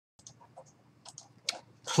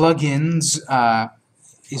plugins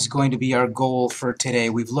is going to be our goal for today.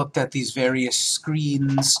 We've looked at these various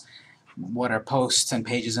screens, what are posts and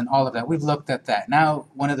pages and all of that. We've looked at that. Now,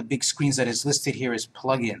 one of the big screens that is listed here is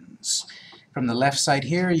plugins. From the left side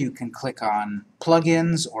here, you can click on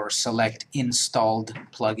plugins or select installed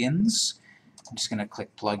plugins. I'm just going to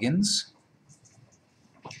click plugins.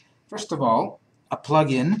 First of all, a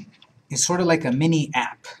plugin is sort of like a mini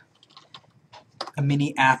app. A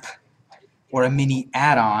mini app or a mini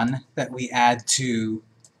add-on that we add to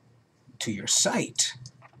your site.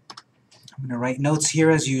 I'm going to write notes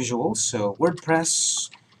here as usual. So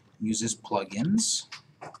WordPress uses plugins.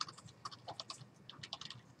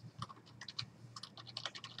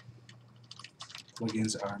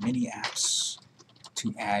 Plugins are mini apps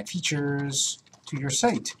to add features to your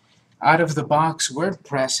site. Out of the box,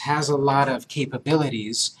 WordPress has a lot of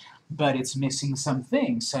capabilities, but it's missing some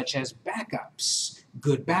things, such as backups,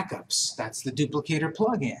 good backups. That's the duplicator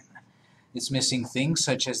plugin. It's missing things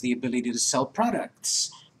such as the ability to sell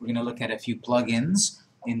products. We're going to look at a few plugins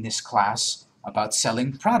in this class about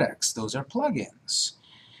selling products. Those are plugins.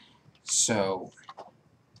 So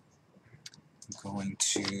I'm going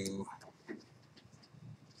to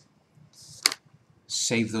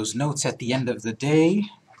save those notes at the end of the day.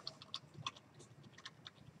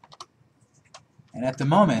 And at the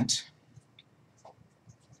moment,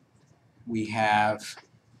 we have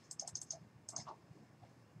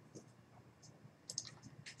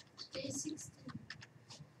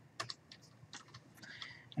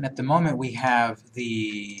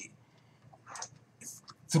the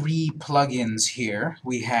 3 plugins here.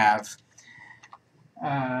 We have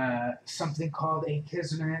something called a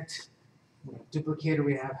Kismet, we have Duplicator,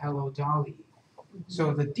 we have Hello Dolly.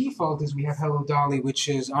 So the default is we have Hello Dolly, which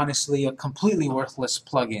is honestly a completely worthless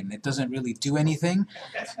plugin. It doesn't really do anything.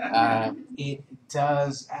 It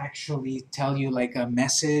does actually tell you like a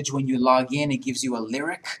message when you log in. It gives you a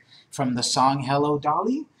lyric from the song Hello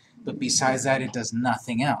Dolly, but besides that it does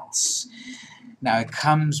nothing else. Now it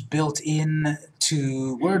comes built in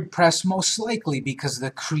to WordPress most likely because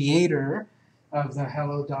the creator of the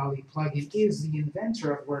Hello Dolly plugin is the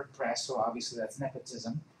inventor of WordPress, so obviously that's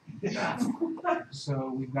nepotism.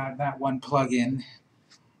 So we've got that one plugin.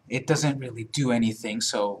 It doesn't really do anything,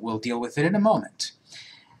 so we'll deal with it in a moment.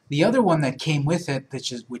 The other one that came with it,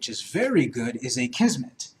 which is very good, is a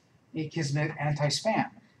Kismet anti-spam.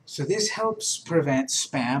 So this helps prevent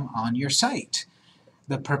spam on your site.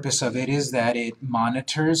 The purpose of it is that it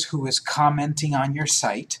monitors who is commenting on your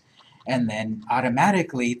site and then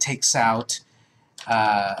automatically takes out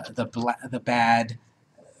the bad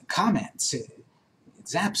comments. It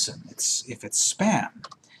zaps them if it's spam.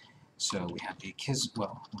 So we have the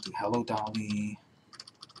we'll do Hello Dolly,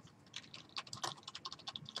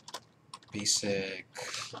 basic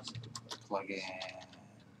plugin,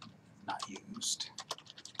 not used.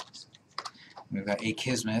 We've got a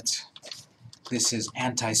Kismet. This is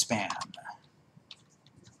anti-spam.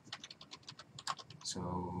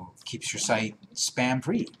 So keeps your site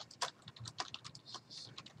spam-free.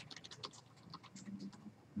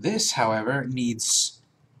 This, however, needs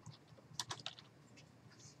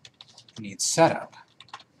setup.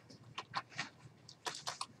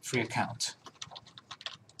 Free account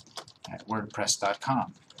at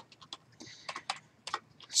WordPress.com.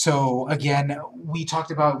 So again, we talked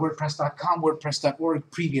about WordPress.com, WordPress.org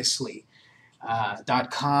previously.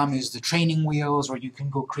 .com is the training wheels where you can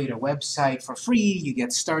go create a website for free. You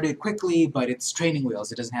get started quickly, but it's training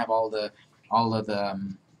wheels. It doesn't have all of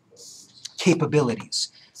the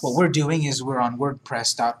capabilities. What we're doing is we're on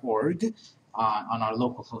WordPress.org on our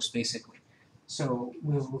local host, basically. So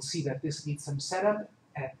we'll see that this needs some setup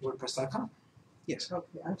at WordPress.com. Yes?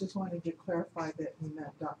 Okay, I just wanted to clarify that we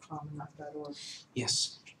meant .com and not .org.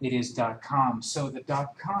 Yes, it is .com. So the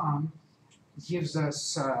 .com gives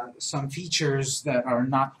us some features that are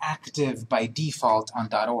not active by default on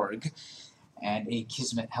 .org, and a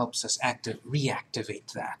Kismet helps us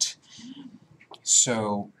reactivate that.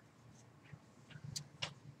 So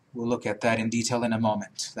we'll look at that in detail in a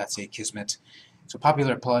moment. That's a Kismet. So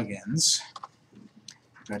popular plugins.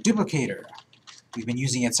 We've got Duplicator. We've been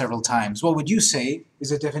using it several times. What would you say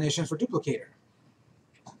is a definition for duplicator?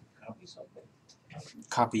 Copy something.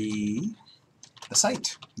 Copy the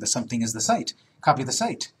site. The something is the site. Copy the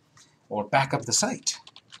site. Or back up the site.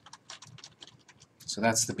 So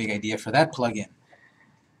that's the big idea for that plugin.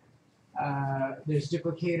 There's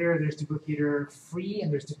Duplicator Free,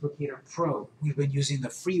 and there's Duplicator Pro. We've been using the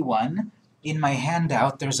free one. In my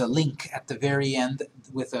handout, there's a link at the very end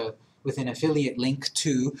with a with an affiliate link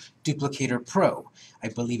to Duplicator Pro. I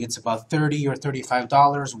believe it's about $30 or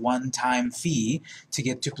 $35 one-time fee to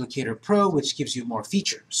get Duplicator Pro, which gives you more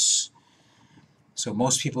features. So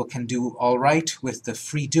most people can do all right with the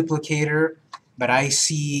free duplicator, but I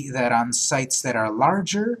see that on sites that are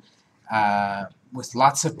larger, with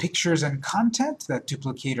lots of pictures and content, that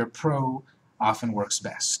Duplicator Pro often works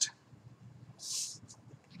best. So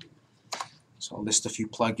I'll list a few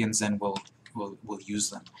plugins and we'll use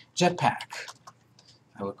them. Jetpack.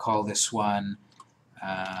 I would call this one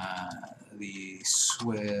the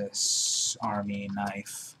Swiss Army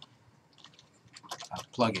knife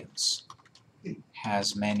plugins.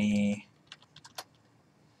 Has many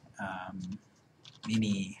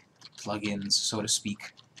mini plugins, so to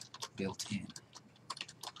speak, built in,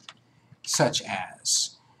 such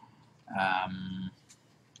as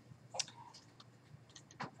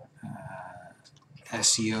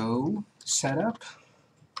SEO setup.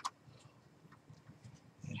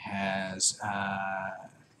 It has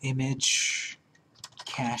image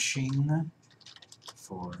caching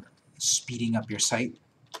for speeding up your site.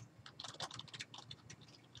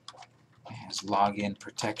 It has login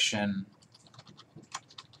protection,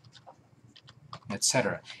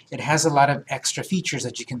 etc. It has a lot of extra features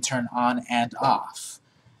that you can turn on and off.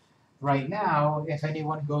 Right now, if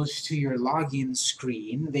anyone goes to your login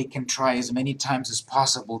screen, they can try as many times as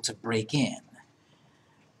possible to break in.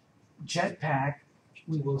 Jetpack,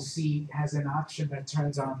 we will see, has an option that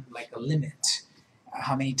turns on like a limit.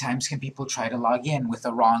 How many times can people try to log in with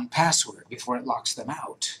a wrong password before it locks them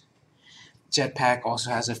out? Jetpack also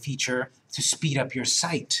has a feature to speed up your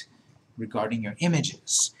site regarding your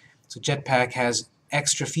images. So Jetpack has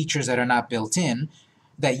extra features that are not built in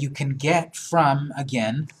that you can get from,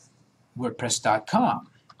 again, WordPress.com.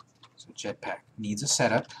 So Jetpack needs a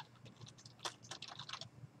setup,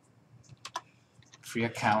 free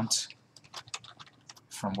account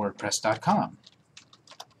from WordPress.com.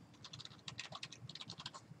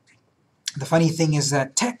 The funny thing is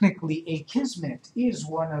that technically Akismet is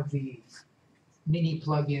one of the mini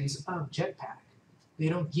plugins of Jetpack. They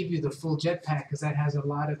don't give you the full Jetpack because that has a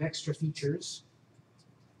lot of extra features.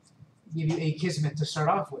 Give you Akismet to start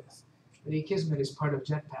off with, but Akismet is part of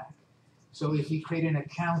Jetpack. So if we create an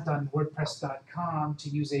account on WordPress.com to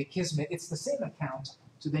use Akismet, it's the same account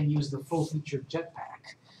to then use the full featured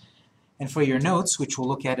Jetpack. And for your notes, which we'll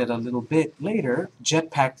look at it a little bit later,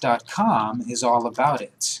 Jetpack.com is all about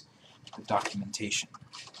it, the documentation.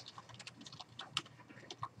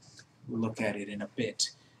 We'll look at it in a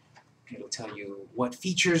bit. It'll tell you what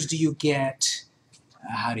features do you get,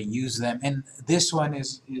 how to use them, and this one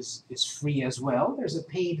is free as well. There's a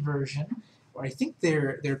paid version, or I think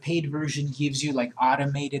their paid version gives you like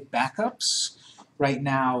automated backups. Right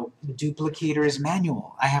now, the duplicator is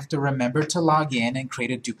manual. I have to remember to log in and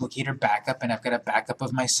create a duplicator backup, and I've got a backup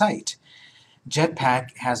of my site.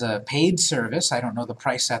 Jetpack has a paid service. I don't know the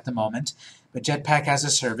price at the moment, but Jetpack has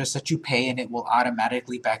a service that you pay and it will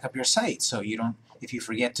automatically back up your site. So you don't, if you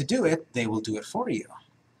forget to do it, they will do it for you.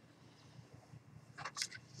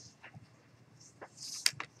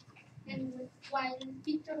 And while I'm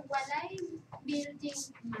building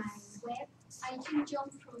my web, I can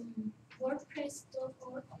jump from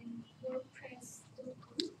WordPress.org and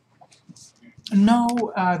WordPress.com.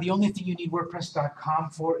 No, the only thing you need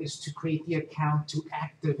WordPress.com for is to create the account to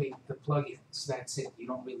activate the plugins. That's it. You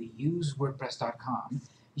don't really use WordPress.com.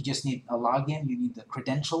 You just need a login. You need the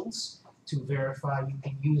credentials to verify you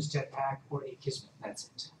can use Jetpack or Akismet. That's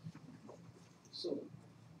it. So,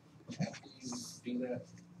 after you do that,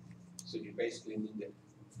 so you basically need to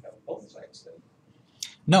have both sites then?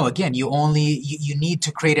 No, again, you need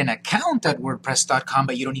to create an account at WordPress.com,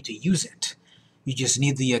 but you don't need to use it. You just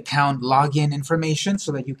need the account login information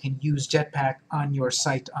so that you can use Jetpack on your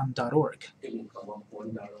site on .org. It will come up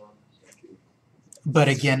on .org. But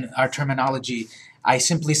again, our terminology, I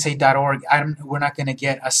simply say .org. We're not going to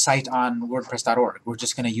get a site on WordPress.org. We're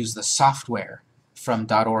just going to use the software from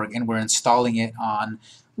 .org, and we're installing it on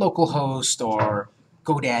localhost or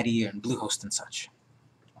GoDaddy and Bluehost and such.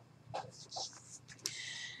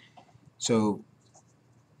 So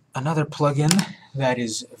another plugin that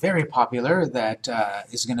is very popular that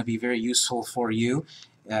is going to be very useful for you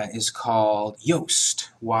is called Yoast,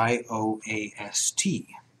 Y-O-A-S-T.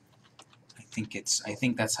 I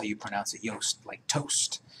think that's how you pronounce it, Yoast, like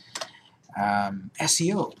toast.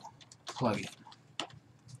 SEO plugin.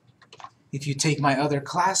 If you take my other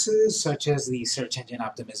classes, such as the Search Engine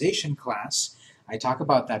Optimization class, I talk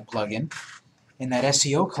about that plugin. In that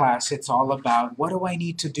SEO class, it's all about what do I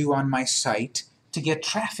need to do on my site to get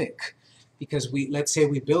traffic. Because let's say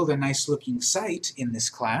we build a nice looking site in this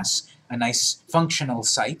class, a nice functional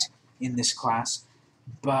site, in this class,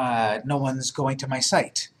 but no one's going to my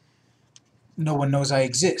site. No one knows I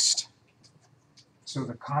exist. So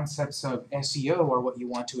the concepts of SEO are what you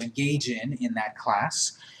want to engage in that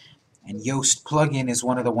class, and Yoast plugin is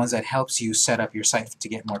one of the ones that helps you set up your site to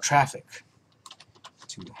get more traffic.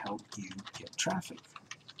 To help you get traffic.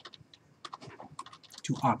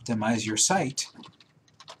 To optimize your site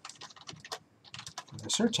for the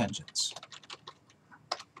search engines.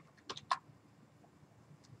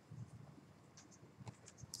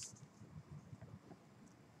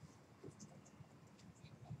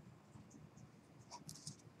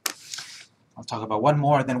 I'll talk about one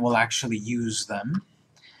more, then we'll actually use them.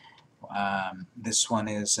 This one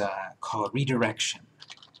is called redirection.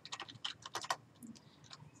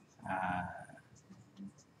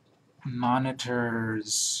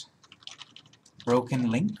 Monitors broken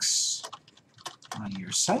links on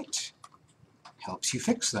your site, helps you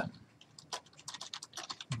fix them.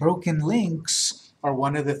 Broken links are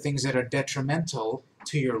one of the things that are detrimental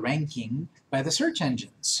to your ranking by the search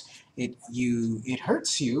engines. It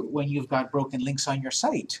hurts you when you've got broken links on your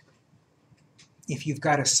site. If you've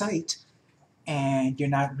got a site and you're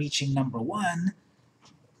not reaching #1,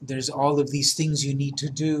 there's all of these things you need to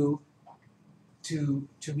do to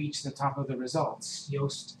reach the top of the results.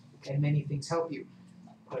 Yoast and many things help you.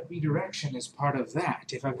 But redirection is part of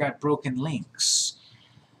that. If I've got broken links,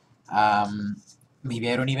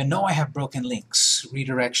 maybe I don't even know I have broken links.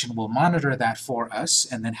 Redirection will monitor that for us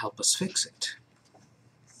and then help us fix it.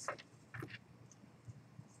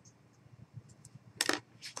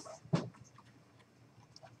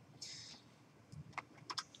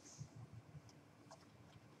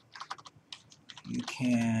 You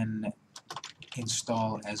can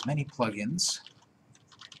install as many plugins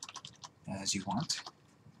as you want.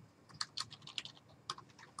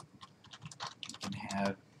 You can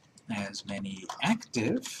have as many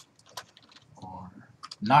active or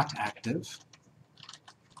not active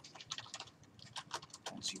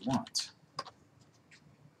as you want.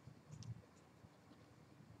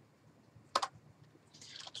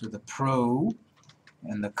 So the pro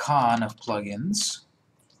and the con of plugins.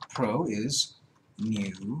 Pro is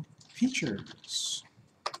new features,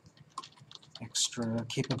 extra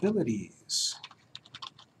capabilities.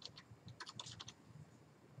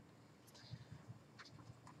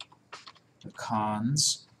 The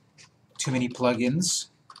cons, too many plugins,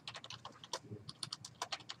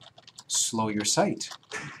 slow your site.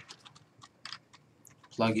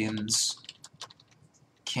 Plugins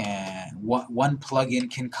one plugin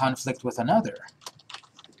can conflict with another.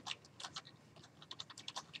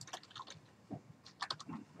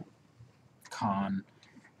 Con,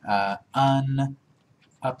 unupdated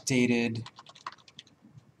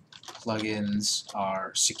plugins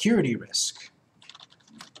are security risk.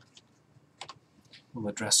 We'll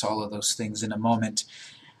address all of those things in a moment.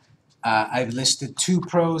 I've listed 2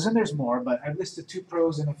 pros, and there's more, but I've listed 2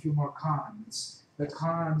 pros and a few more cons. The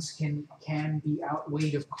cons can be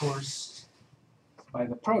outweighed, of course, by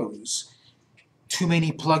the pros. Too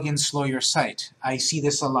many plugins slow your site. I see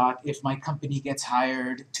this a lot if my company gets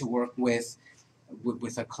hired to work with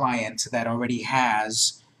a client that already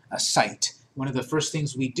has a site. One of the first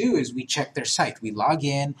things we do is we check their site. We log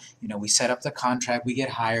in, we set up the contract, we get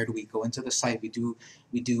hired, we go into the site, we do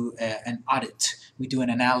an audit, we do an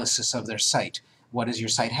analysis of their site. What does your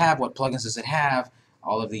site have? What plugins does it have?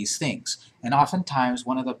 All of these things. And oftentimes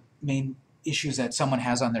one of the main issues that someone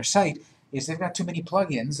has on their site is they've got too many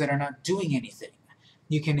plugins that are not doing anything.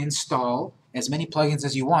 You can install as many plugins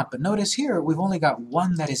as you want, but notice here we've only got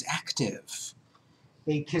one that is active.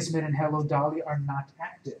 Hey Kismet and Hello Dolly are not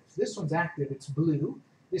active. This one's active, it's blue.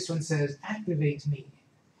 This one says activate me.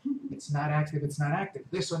 It's not active, it's not active.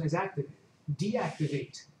 This one is active.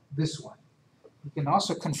 Deactivate this one. You can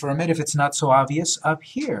also confirm it if it's not so obvious up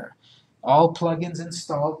here. All plugins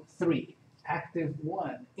installed 3. Active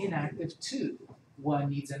 1, inactive 2. 1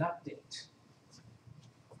 needs an update.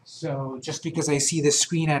 So just because I see this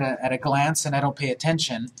screen at a glance and I don't pay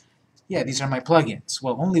attention, yeah, these are my plugins.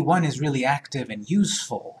 Well, only one is really active and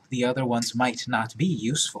useful. The other ones might not be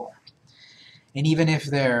useful. And even if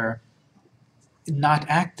they're not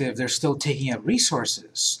active, they're still taking up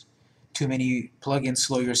resources. Too many plugins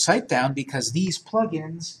slow your site down because these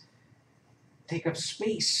plugins take up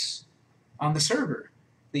space on the server.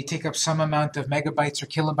 They take up some amount of megabytes or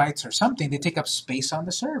kilobytes or something. They take up space on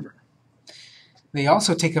the server. They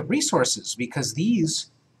also take up resources because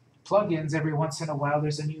these plugins, every once in a while,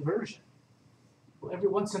 there's a new version. Well, every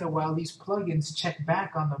once in a while, these plugins check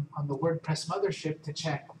back on the WordPress mothership to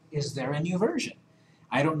check, is there a new version?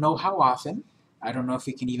 I don't know how often, I don't know if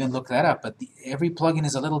we can even look that up, but every plugin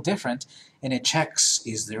is a little different, and it checks,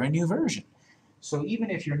 is there a new version? So even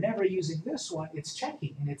if you're never using this one, it's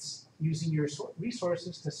checking, and it's using your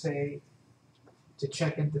resources to say, to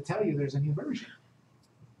check and to tell you there's a new version.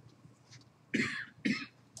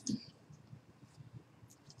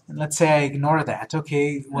 And let's say I ignore that.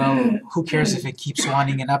 Okay, well, who cares if it keeps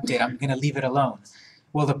wanting an update? I'm going to leave it alone.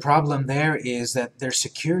 Well, the problem there is that there's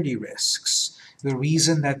security risks. The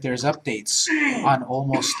reason that there's updates on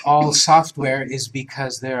almost all software is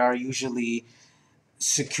because there are usually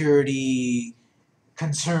security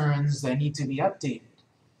concerns that need to be updated.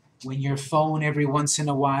 When your phone every once in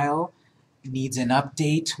a while needs an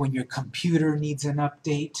update, when your computer needs an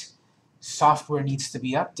update, software needs to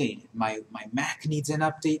be updated. My Mac needs an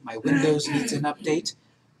update, my Windows needs an update,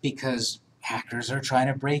 because hackers are trying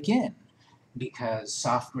to break in, because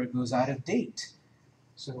software goes out of date.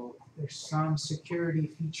 So there's some security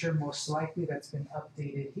feature most likely that's been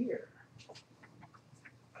updated here.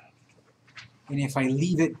 And if I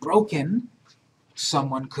leave it broken,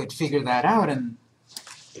 someone could figure that out and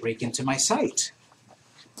break into my site.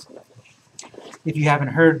 If you haven't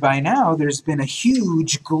heard by now, there's been a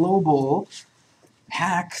huge global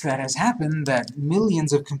hack that has happened, that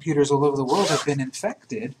millions of computers all over the world have been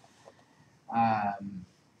infected.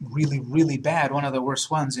 Really, really bad, one of the worst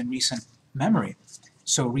ones in recent memory.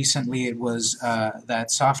 So recently it was that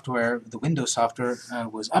software, the Windows software,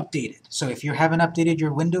 was updated. So if you haven't updated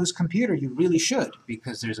your Windows computer, you really should,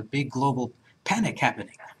 because there's a big global panic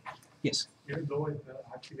happening. Yes? Even though it's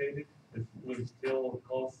activated, it will still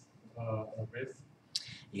cause a risk.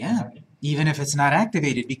 Yeah, even if it's not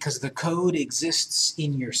activated, because the code exists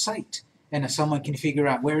in your site. And if someone can figure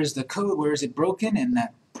out where is the code, where is it broken, and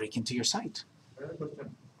that break into your site. Another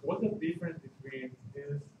question. What's the difference between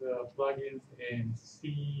these plugins and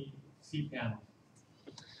cPanel?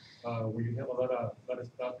 Where you have a lot of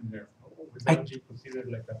stuff in there. Would that be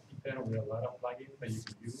considered like a cPanel with a lot of plugins that you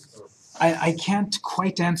could use? Or? I can't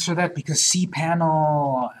quite answer that, because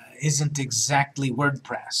cPanel isn't exactly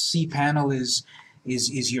WordPress. cPanel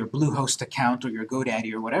is your Bluehost account or your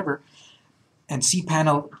GoDaddy or whatever, and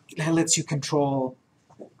cPanel lets you control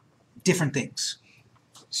different things.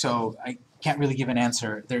 So I can't really give an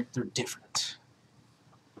answer. They're different.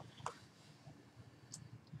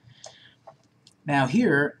 Now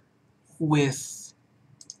here, with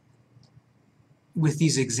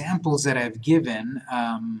these examples that I've given,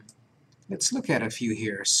 let's look at a few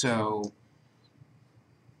here. So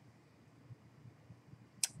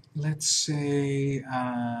let's say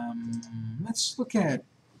let's look at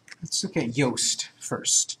Yoast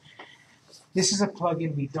first. This is a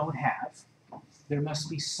plugin we don't have. There must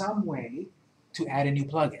be some way to add a new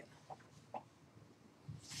plugin.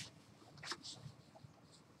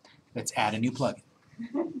 Let's add a new plugin.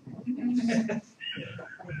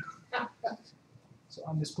 So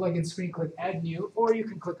on this plugin screen, click Add New, or you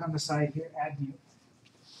can click on the side here, Add New.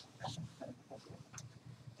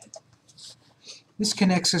 This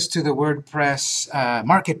connects us to the WordPress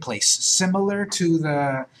marketplace, similar to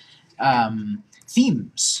the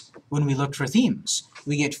themes. When we look for themes,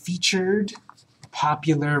 we get featured,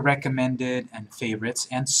 popular, recommended, and favorites,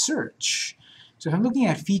 and search. So if I'm looking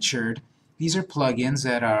at featured, these are plugins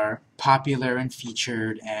that are popular and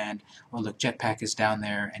featured, and, well, look, Jetpack is down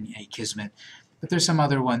there, and Kismet. But there's some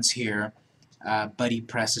other ones here.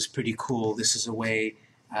 BuddyPress is pretty cool. This is a way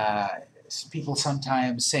people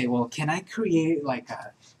sometimes say, well, can I create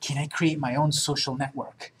my own social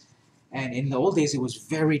network? And in the old days, it was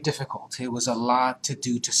very difficult. It was a lot to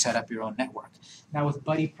do to set up your own network. Now with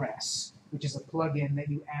BuddyPress, which is a plugin that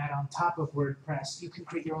you add on top of WordPress, you can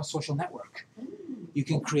create your own social network. You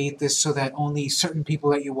can create this so that only certain people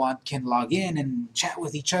that you want can log in and chat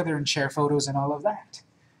with each other and share photos and all of that.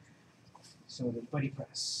 So the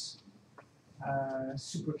BuddyPress,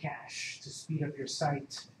 Supercache to speed up your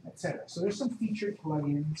site, etc. So there's some featured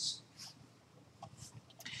plugins.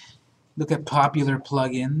 Look at popular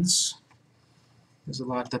plugins. There's a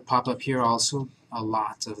lot that pop up here also, a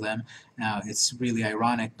lot of them. Now it's really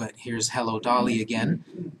ironic, but here's Hello Dolly again.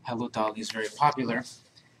 Hello Dolly is very popular.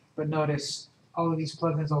 But notice all of these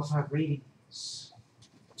plugins also have ratings.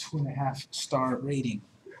 2.5-star rating.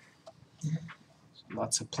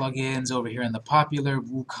 Lots of plugins over here in the popular,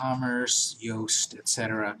 WooCommerce, Yoast,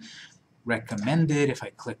 etc. Recommended, if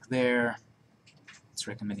I click there, it's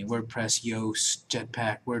recommending WordPress, Yoast,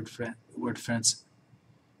 Jetpack,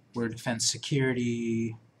 WordFence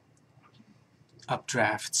Security,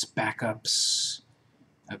 Updrafts, Backups,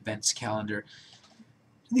 Events Calendar.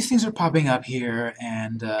 These things are popping up here,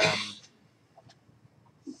 and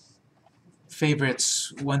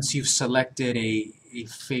favorites, once you've selected a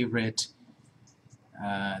favorite,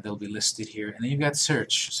 They'll be listed here. And then you've got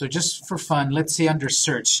search. So just for fun, let's say under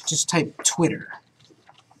search, just type Twitter.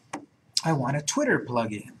 I want a Twitter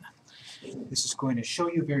plugin. This is going to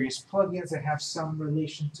show you various plugins that have some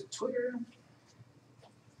relation to Twitter.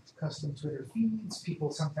 Custom Twitter feeds.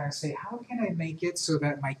 People sometimes say, how can I make it so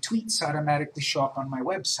that my tweets automatically show up on my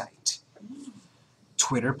website?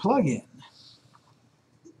 Twitter plugin.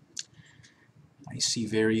 I see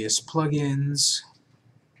various plugins.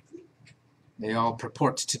 They all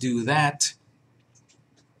purport to do that.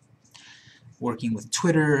 Working with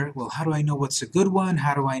Twitter. Well, how do I know what's a good one?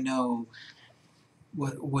 How do I know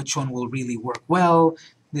which one will really work well?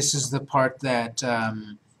 This is the part that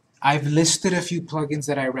I've listed a few plugins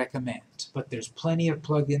that I recommend, but there's plenty of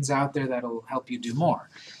plugins out there that'll help you do more.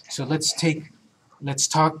 So let's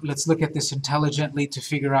look at this intelligently to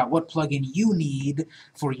figure out what plugin you need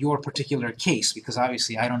for your particular case, because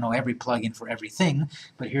obviously I don't know every plugin for everything,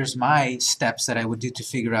 but here's my steps that I would do to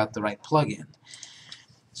figure out the right plugin.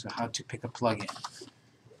 So how to pick a plugin.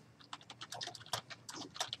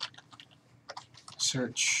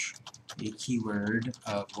 Search a keyword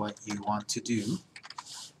of what you want to do.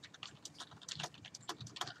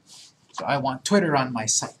 So I want Twitter on my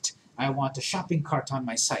site. I want a shopping cart on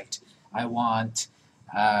my site. I want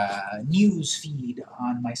news feed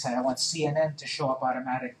on my site. I want CNN to show up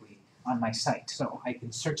automatically on my site. So I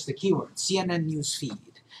can search the keyword CNN news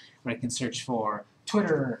feed, or I can search for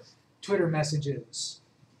Twitter messages.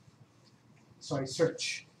 So I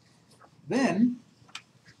search. Then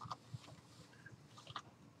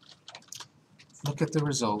look at the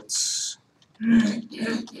results and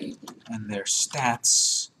their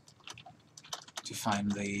stats to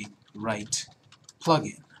find the right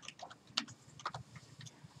plugin.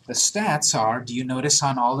 The stats are, do you notice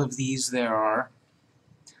on all of these there are,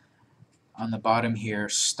 on the bottom here,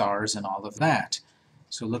 stars and all of that.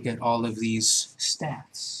 So look at all of these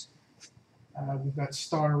stats. We've got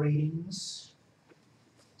star ratings,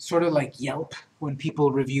 sort of like Yelp. When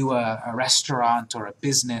people review a restaurant or a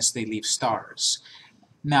business, they leave stars.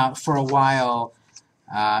 Now, for a while,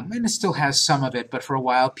 and it still has some of it, but for a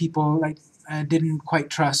while people didn't quite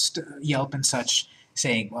trust Yelp and such,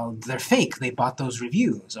 saying, well, they're fake, they bought those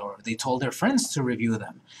reviews, or they told their friends to review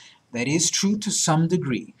them. That is true to some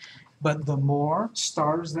degree, but the more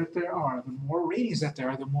stars that there are, the more ratings that there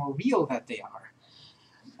are, the more real that they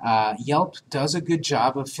are. Yelp does a good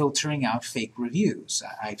job of filtering out fake reviews.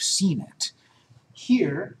 I've seen it.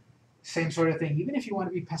 Here, same sort of thing. Even if you want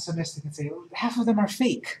to be pessimistic and say, oh, half of them are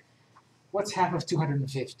fake. What's half of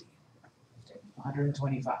 250?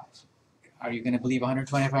 125. Are you going to believe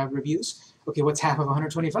 125 reviews? Okay, what's half of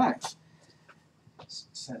 125?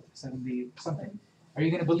 70 something. Are you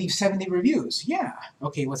going to believe 70 reviews? Yeah.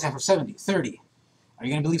 Okay, what's half of 70? 30. Are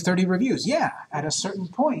you going to believe 30 reviews? Yeah. At a certain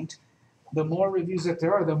point, the more reviews that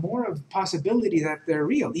there are, the more of possibility that they're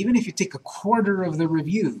real. Even if you take a quarter of the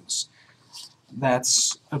reviews,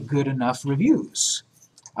 that's a good enough reviews.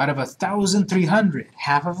 Out of 1,300,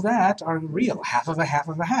 half of that are real, half of a half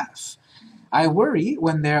of a half. I worry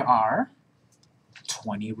when there are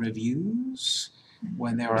 20 reviews,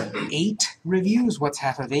 when there are 8 reviews. What's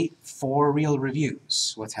half of 8? 4 real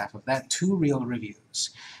reviews. What's half of that? 2 real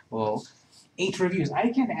reviews. Well, 8 reviews.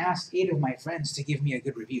 I can ask 8 of my friends to give me a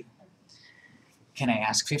good review. Can I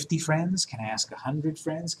ask 50 friends? Can I ask 100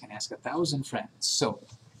 friends? Can I ask 1,000 friends? So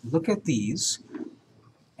look at these,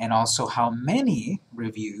 and also how many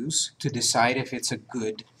reviews to decide if it's a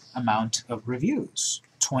good amount of reviews.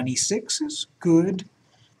 26 is good,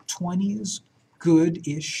 20 is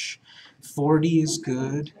good-ish, 40 is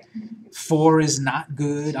good, 4 is not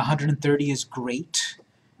good, 130 is great,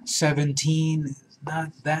 17 is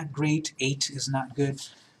not that great, 8 is not good.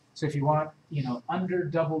 So if you want, under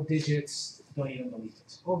double digits, don't even believe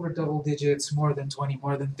it. Over double digits, more than 20,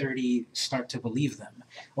 more than 30, start to believe them.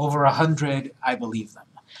 Over 100, I believe them.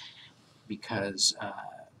 Because,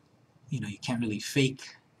 you can't really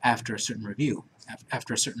fake after a certain review,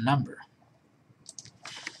 after a certain number.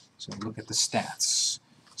 So look at the stats.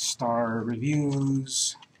 Star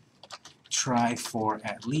reviews, try for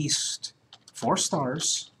at least 4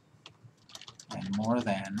 stars and more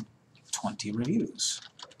than 20 reviews.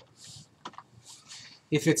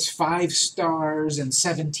 If it's 5 stars and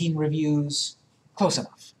 17 reviews, close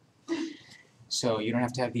enough. So you don't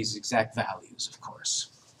have to have these exact values, of course.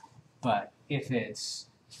 But if it's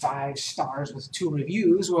 5 stars with 2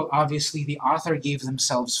 reviews, well, obviously the author gave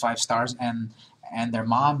themselves 5 stars and their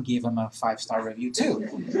mom gave them a 5-star review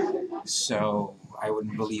too. So I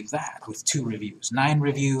wouldn't believe that with 2 reviews. 9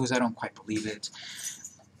 reviews, I don't quite believe it.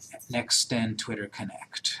 Next, and Twitter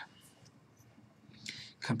Connect.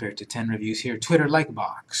 Compared to 10 reviews here. Twitter Like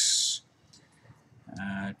Box.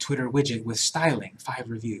 Twitter widget with styling, 5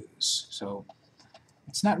 reviews. So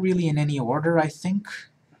it's not really in any order, I think.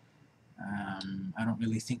 I don't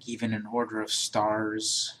really think even in order of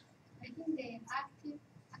stars. I think the active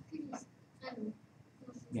is, I don't know.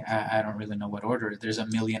 Yeah, I don't really know what order. There's a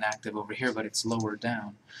million active over here, but it's lower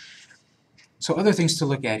down. So other things to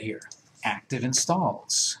look at here. Active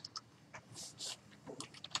installs.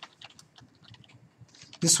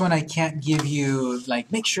 This one I can't give you,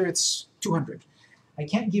 like, make sure it's 200. I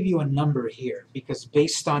can't give you a number here because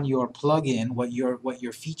based on your plugin, what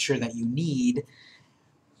your feature that you need,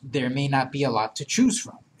 there may not be a lot to choose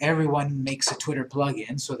from. Everyone makes a Twitter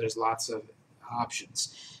plugin, so there's lots of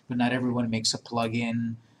options. But not everyone makes a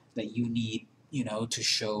plugin that you need, you know, to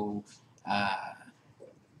show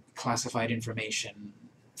classified information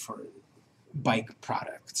for bike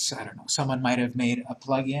products. I don't know. Someone might have made a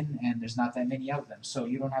plugin and there's not that many of them, so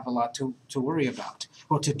you don't have a lot to worry about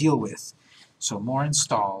or to deal with. So more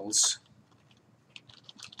installs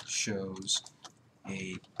shows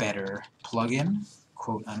a better plugin,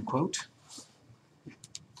 quote unquote.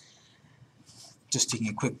 Just taking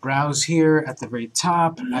a quick browse here at the very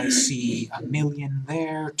top, I see 1 million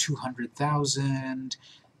there, 200,000,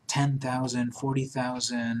 10,000,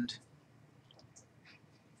 40,000.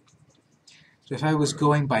 So if I was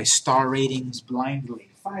going by star ratings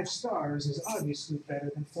blindly, 5 stars is obviously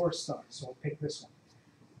better than 4 stars, so I'll pick this one.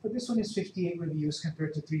 But this one is 58 reviews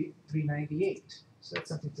compared to 398, so that's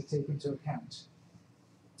something to take into account.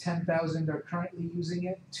 10,000 are currently using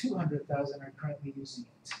it, 200,000 are currently using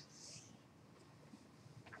it.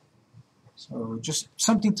 So just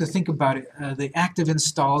something to think about. The active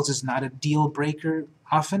installs is not a deal breaker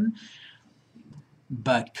often,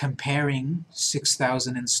 but comparing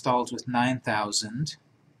 6,000 installs with 9,000,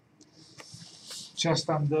 just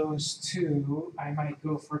on those two, I might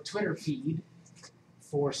go for Twitter feed.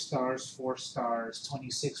 4 stars, 4 stars,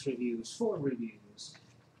 26 reviews, 4 reviews.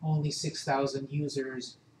 Only 6,000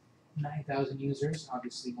 users, 9,000 users.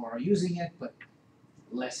 Obviously more are using it, but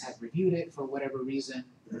less have reviewed it for whatever reason.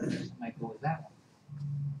 I might go with that one.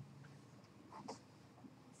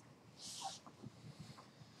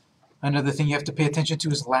 Another thing you have to pay attention to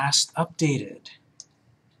is last updated.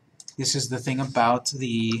 This is the thing about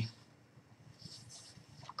the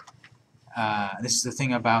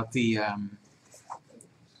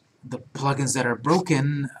the plugins that are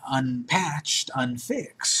broken, unpatched,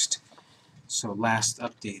 unfixed. So last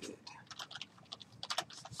updated.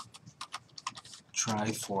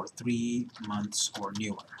 Try for 3 months or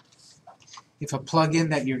newer. If a plugin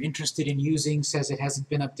that you're interested in using says it hasn't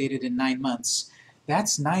been updated in 9 months,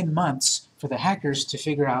 that's 9 months for the hackers to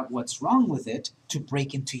figure out what's wrong with it to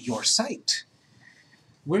break into your site.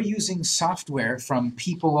 We're using software from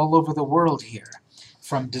people all over the world here,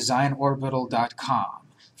 from designorbital.com,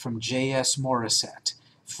 from JS Morissette,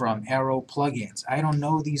 from Arrow Plugins. I don't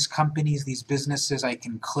know these companies, these businesses. I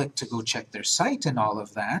can click to go check their site and all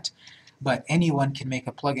of that, but anyone can make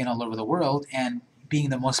a plugin all over the world, and being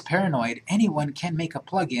the most paranoid, anyone can make a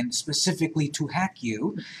plugin specifically to hack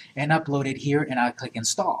you and upload it here, and I'll click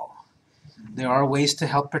install. There are ways to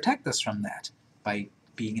help protect us from that by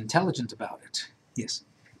being intelligent about it. Yes?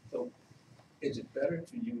 So, is it better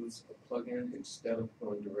to use a plugin instead of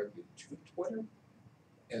going directly to Twitter?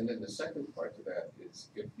 And then the second part to that is,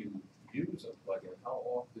 if you use a plugin, how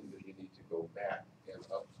often do you need to go back and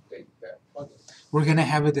update that plugin? We're going to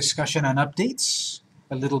have a discussion on updates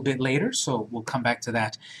a little bit later, so we'll come back to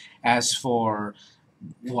that. As for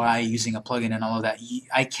why using a plugin and all of that,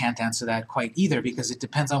 I can't answer that quite either, because it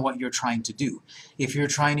depends on what you're trying to do. If you're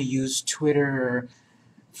trying to use Twitter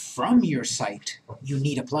from your site, you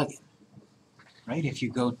need a plugin. Right? If you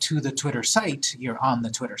go to the Twitter site, you're on the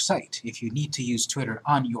Twitter site. If you need to use Twitter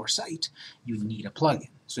on your site, you need a plugin.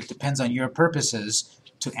 So it depends on your purposes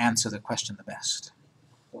to answer the question the best.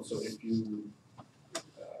 Also, if you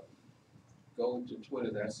go to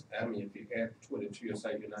Twitter, if you add Twitter to your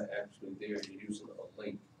site, you're not actually there, you're using a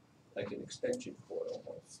link, like an extension cord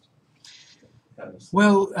almost. Kind of.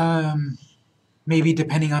 Well, maybe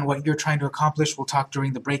depending on what you're trying to accomplish, we'll talk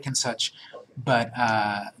during the break and such. Okay. But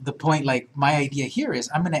the point, like my idea here is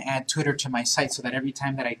I'm going to add Twitter to my site so that every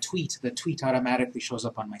time that I tweet, the tweet automatically shows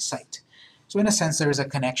up on my site. So in a sense, there is a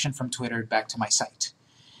connection from Twitter back to my site.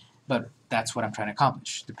 But that's what I'm trying to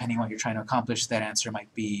accomplish. Depending on what you're trying to accomplish, that answer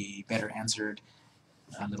might be better answered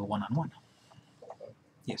a little one-on-one.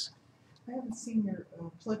 Yes? I haven't seen your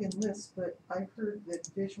plugin list, but I heard that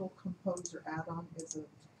Visual Composer add-on is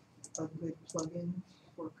a good plugin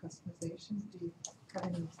for customization. Do you have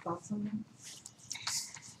any thoughts on that?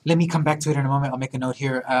 Let me come back to it in a moment. I'll make a note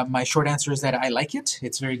here. My short answer is that I like it.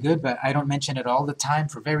 It's very good, but I don't mention it all the time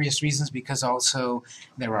for various reasons, because also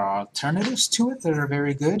there are alternatives to it that are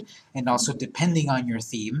very good, and also depending on your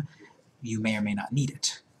theme, you may or may not need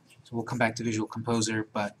it. So we'll come back to Visual Composer,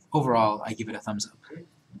 but overall, I give it a thumbs up.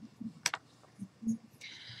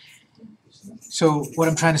 So what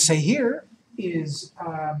I'm trying to say here is,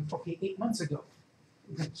 okay, 8 months ago,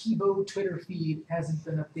 the Kibo Twitter feed hasn't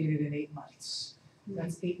been updated in 8 months.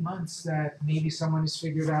 That's 8 months that maybe someone has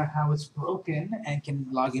figured out how it's broken and can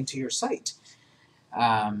log into your site.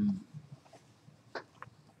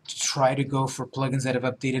 Try to go for plugins that have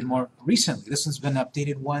updated more recently. This one's been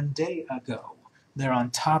updated 1 day ago. They're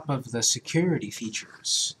on top of the security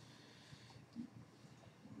features.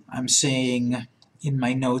 I'm saying in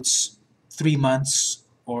my notes 3 months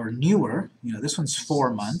or newer. You know, this one's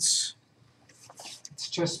 4 months. It's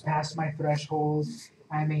just past my threshold.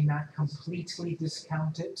 I may not completely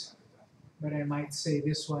discount it, but I might say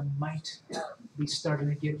this one might be starting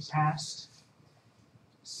to get past.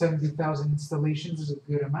 70,000 installations is a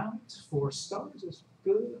good amount. 4 stars is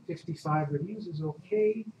good. 55 reviews is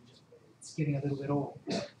okay. It's getting a little bit old.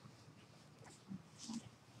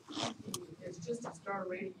 It's just a star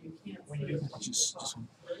rating, you can't When say you it's Just- top,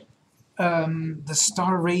 right? The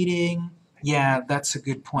star rating, yeah, that's a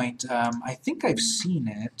good point. I think I've seen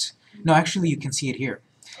it. No, actually, you can see it here.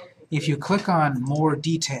 Okay. If you click on More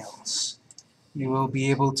Details, you will be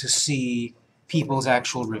able to see people's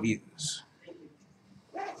actual reviews.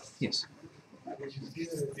 Yes? Did you see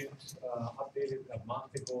that it's updated a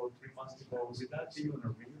month ago, 3 months ago? Did that see on a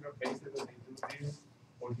regular basis when they do this?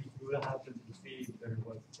 Or did you happen to see that it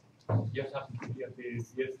was just happened to be updated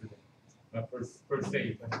yesterday? Per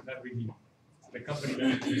se, but it's not really, the company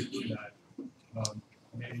doesn't really do that.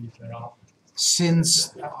 Maybe they're off.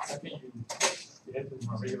 Since, I think you have to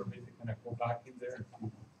on a regular basis kind of go back in there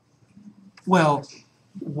and see. well,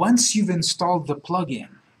 once you've installed the plugin,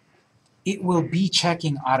 it will be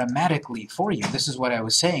checking automatically for you. This is what I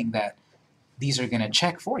was saying, that these are going to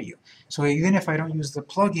check for you. So even if I don't use the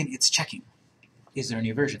plugin, it's checking. Is there a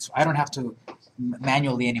new version? So I don't have to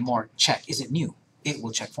manually anymore check. Is it new? It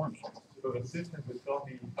will check for me. So the system will tell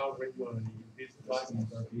me how regularly these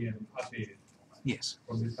plugins are being updated Yes.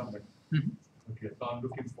 from this company. Mhm. Okay, so I'm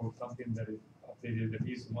looking for something that is updated at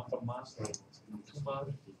least once a month or 2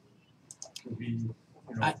 months to be, you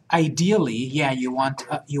know, Ideally, yeah, you want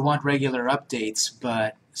regular updates,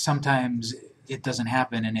 but sometimes it doesn't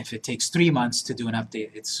happen, and if it takes 3 months to do an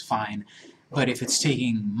update, it's fine. But if it's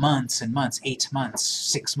taking months and months, 8 months,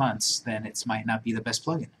 6 months, then it might not be the best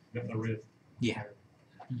plugin. that's a risk. Yeah.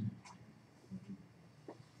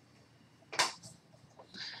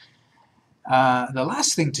 The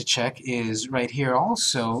last thing to check is right here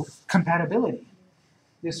also, compatibility.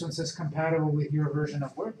 This one says compatible with your version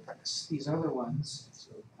of WordPress. These other ones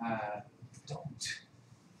don't.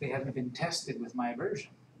 They haven't been tested with my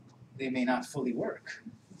version. They may not fully work.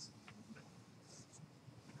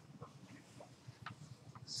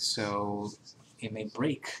 So it may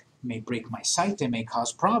break my site, it may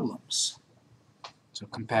cause problems. So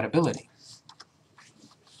compatibility.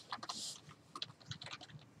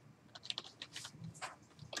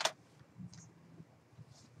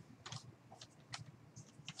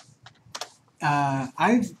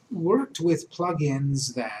 I've worked with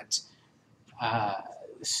plugins that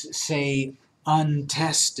say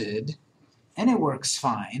untested, and it works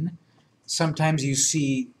fine. Sometimes you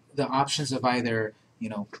see the options of either,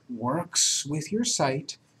 works with your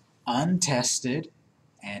site, untested,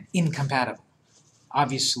 and incompatible.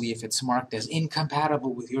 Obviously, if it's marked as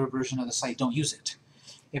incompatible with your version of the site, don't use it.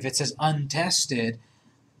 If it says untested,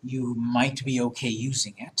 you might be okay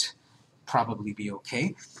using it, probably be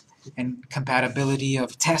okay. And compatibility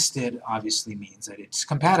of tested obviously means that it's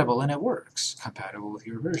compatible and it works, compatible with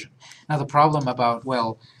your version. Now the problem about,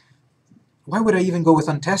 well, why would I even go with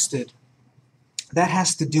untested? That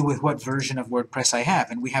has to do with what version of WordPress I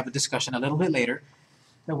have, and we have a discussion a little bit later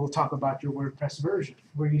that we'll talk about your WordPress version.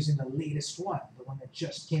 We're using the latest one, the one that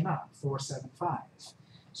just came out, 4.7.5.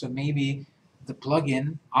 So maybe the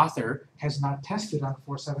plugin author has not tested on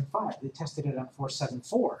 4.7.5. They tested it on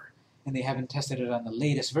 4.7.4. and they haven't tested it on the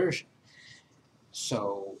latest version.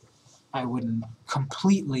 So I wouldn't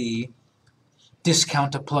completely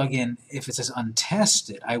discount a plugin if it says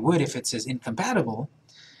untested. I would if it says incompatible,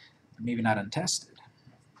 but maybe not untested.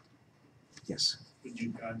 Yes? Would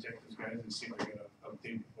you contact those guys and see if they're going to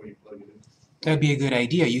update before you plug it in? That would be a good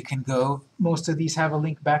idea. You can go, most of these have a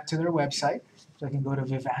link back to their website. So I can go to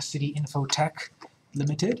Vivacity Infotech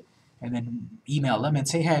Limited, and then email them and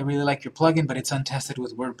say, hey, I really like your plugin, but it's untested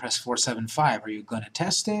with WordPress 4.7.5. Are you going to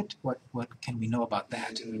test it? What can we know about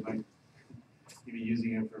that? They might be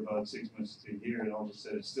using it for about 6 months to a year, and all of a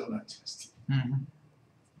sudden it's still not tested. Mm-hmm.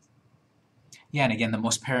 Yeah, and again, the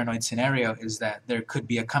most paranoid scenario is that there could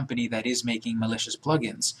be a company that is making malicious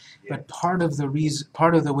plugins. Yeah. But part of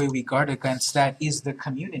the way we guard against that is the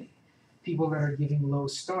community. People that are giving low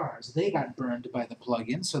stars, they got burned by the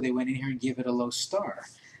plugin, so they went in here and gave it a low star.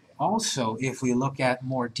 Also, if we look at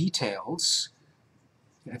more details,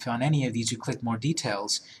 if on any of these you click more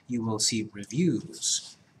details, you will see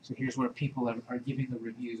reviews. So here's where people are giving the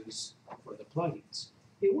reviews for the plugins.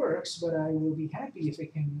 It works, but I will be happy if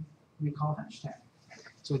it can recall hashtag.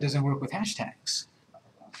 So it doesn't work with hashtags.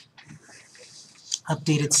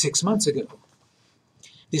 Updated 6 months ago.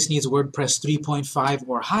 This needs WordPress 3.5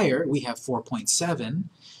 or higher. We have 4.7.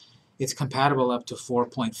 It's compatible up to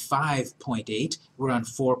 4.5.8. We're on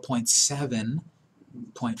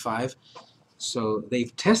 4.7.5. So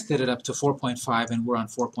they've tested it up to 4.5 and we're on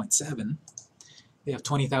 4.7. They have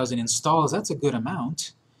 20,000 installs. That's a good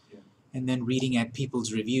amount. And then reading at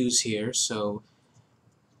people's reviews here. So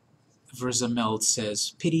Verzameld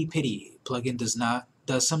says, pity, pity. Plugin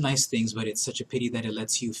does some nice things, but it's such a pity that it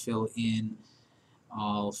lets you fill in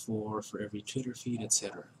all for every Twitter feed,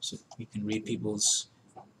 etc. So you can read people's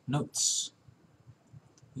notes.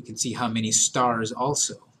 You can see how many stars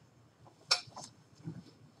also.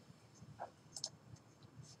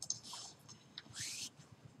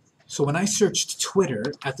 So when I searched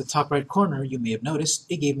Twitter, at the top right corner, you may have noticed,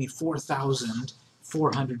 it gave me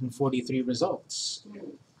 4,443 results.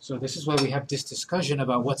 So this is why we have this discussion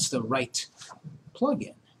about what's the right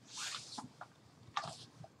plugin.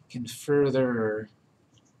 You can further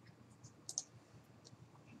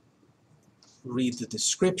read the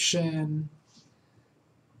description,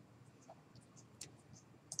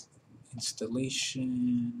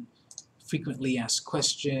 installation, frequently asked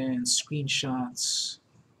questions, screenshots,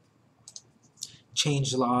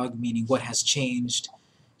 changelog, meaning what has changed.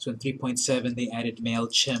 So in 3.7 they added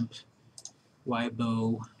MailChimp,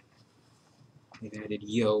 Weibo, they've added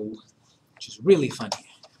Yo, which is really funny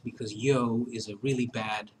because Yo is a really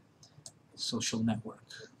bad social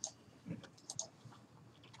network.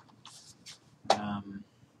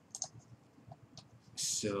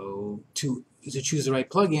 So to choose the right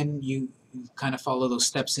plugin, you kind of follow those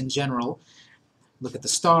steps in general. Look at the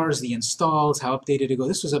stars, the installs, how updated it goes.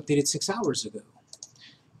 This was updated 6 hours ago.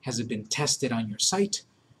 Has it been tested on your site?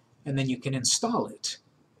 And then you can install it.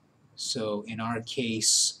 So in our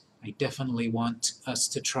case, I definitely want us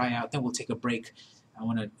to try out, then we'll take a break. I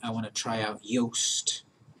want to try out Yoast.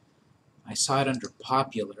 I saw it under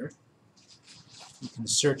popular. You can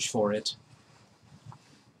search for it.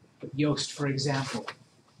 But Yoast, for example,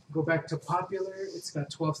 go back to popular, it's got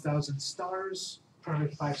 12,000 stars, probably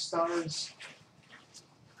 5 stars,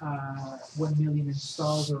 1 million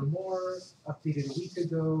installs or more, updated a week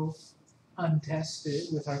ago,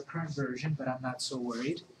 untested with our current version, but I'm not so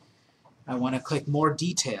worried. I want to click more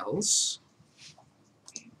details.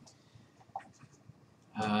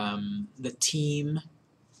 The team,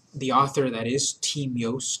 the author that is, Team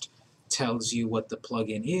Yoast, tells you what the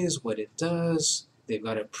plugin is, what it does. They've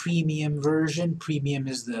got a premium version. Premium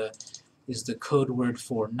is the code word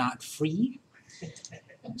for not free.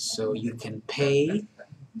 So you can pay.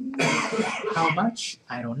 How much?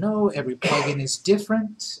 I don't know. Every plugin is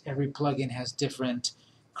different. Every plugin has different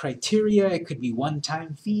criteria. It could be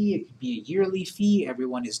one-time fee. It could be a yearly fee.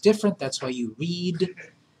 Everyone is different. That's why you read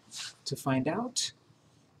to find out.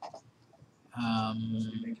 I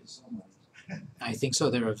think so.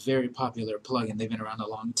 They're a very popular plugin. They've been around a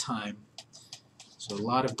long time. So a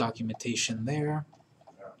lot of documentation there.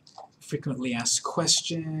 Frequently asked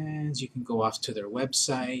questions. You can go off to their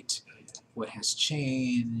website. What has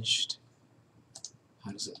changed?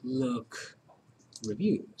 How does it look?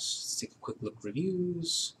 Reviews. Let's take a quick look.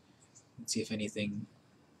 Reviews. Let's see if anything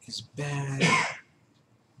is bad.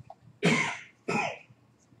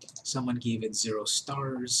 Someone gave it 0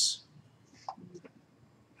 stars.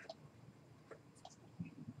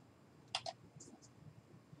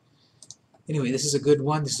 Anyway, this is a good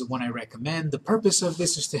one. This is one I recommend. The purpose of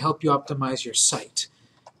this is to help you optimize your site.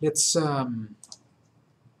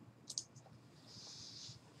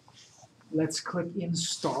 Let's click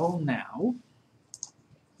install now.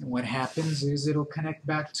 And what happens is it'll connect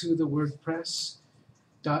back to the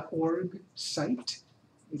WordPress.org site.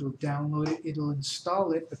 It'll download it, it'll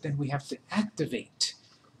install it, but then we have to activate.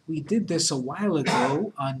 We did this a while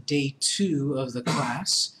ago on day 2 of the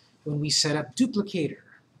class when we set up Duplicator.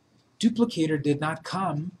 Duplicator did not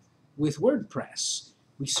come with WordPress.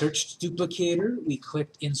 We searched duplicator, we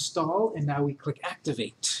clicked install, and now we click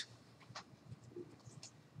activate.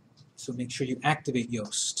 So make sure you activate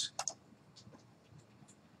Yoast.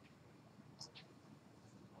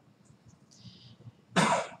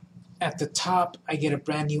 At the top, I get a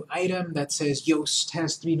brand new item that says Yoast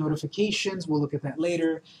has 3 notifications. We'll look at that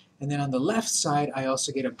later. And then on the left side, I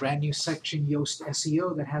also get a brand new section, Yoast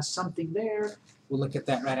SEO, that has something there. We'll look at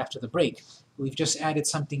that right after the break. We've just added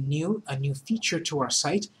something new, a new feature to our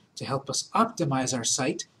site to help us optimize our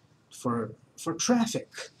site for traffic.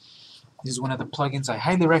 This is one of the plugins I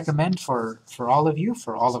highly recommend for all of you,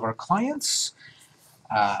 for all of our clients.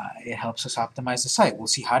 It helps us optimize the site. We'll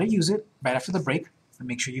see how to use it right after the break. And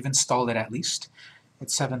make sure you've installed it at least.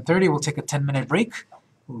 It's 7:30. We'll take a 10-minute break.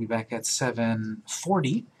 We'll be back at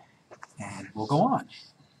 7:40, and we'll go on.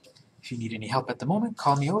 If you need any help at the moment,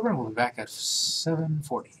 call me over, and we'll be back at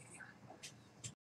 7:40.